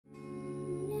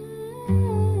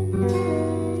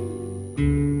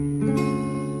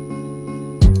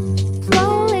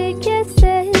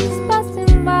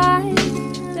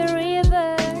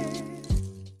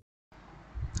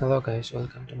Guys,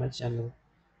 welcome to my channel,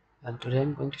 and today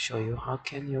I'm going to show you how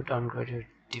can you downgrade your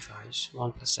device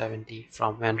OnePlus 7T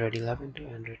from Android 11 to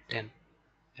Android 10.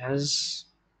 As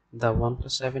the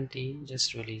OnePlus 7T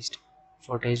just released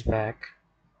 4 days back,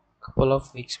 couple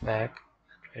of weeks back,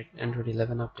 Android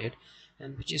 11 update,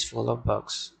 and which is full of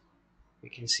bugs. We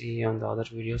can see on the other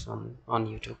videos on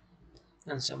YouTube,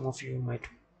 and some of you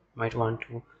might want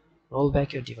to roll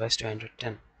back your device to Android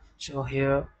 10. So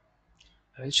here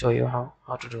I will show you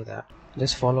how to do that.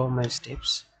 Just follow my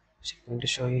steps which I'm going to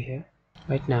show you here.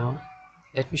 Right now,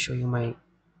 let me show you my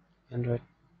Android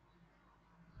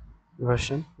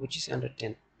version, which is Android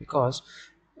 10, because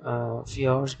a few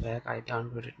hours back I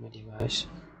downgraded my device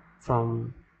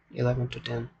from 11 to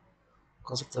 10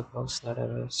 because of the bugs that I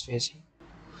was facing.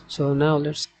 So now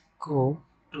let's go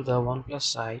to the OnePlus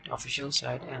site, official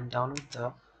site, and download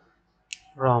the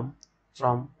ROM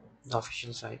from the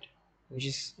official site, which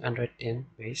is Android 10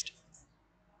 based.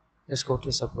 Let's go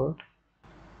to support.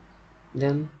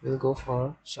 Then we'll go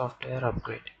for software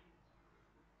upgrade.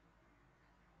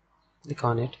 Click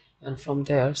on it, and from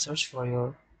there search for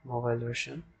your mobile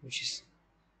version, which is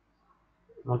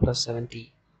OnePlus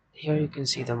 7T. Here you can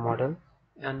see the model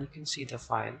and you can see the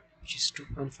file, which is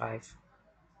 2.5,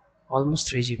 almost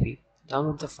 3 GB.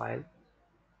 Download the file.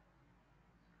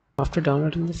 After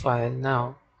downloading the file,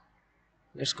 now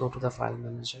let's go to the file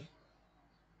manager.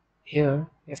 Here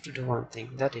you have to do one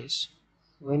thing, that is,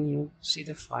 when you see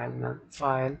the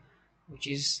file which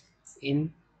is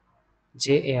in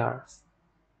JAR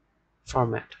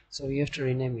format, so you have to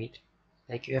rename it.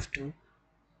 Like, you have to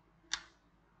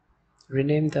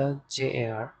rename the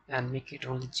JAR and make it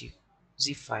only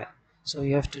zip file. So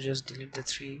you have to just delete the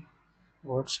 3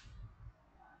 words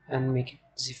and make it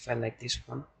zip file like this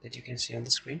one that you can see on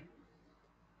the screen.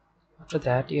 After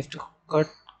that, you have to cut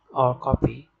or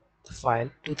copy the file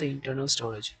to the internal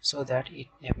storage so that it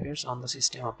appears on the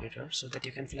system operator, so that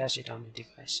you can flash it on your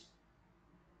device.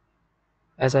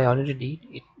 As I already did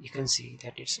it, you can see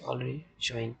that it's already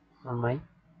showing on my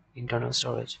internal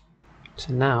storage.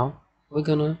 So now we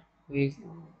will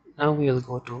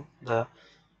go to the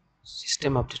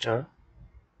system updater.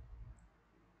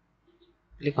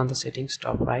 Click on the settings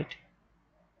top right,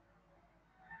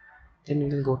 then we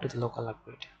will go to the local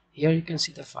upgrade. Here you can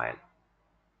see the file,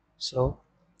 so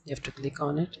you have to click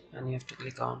on it and you have to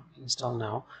click on install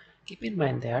now. Keep in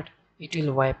mind that it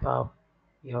will wipe out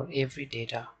your every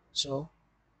data, so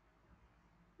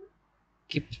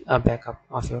keep a backup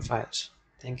of your files.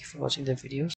 Thank you for watching the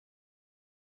videos.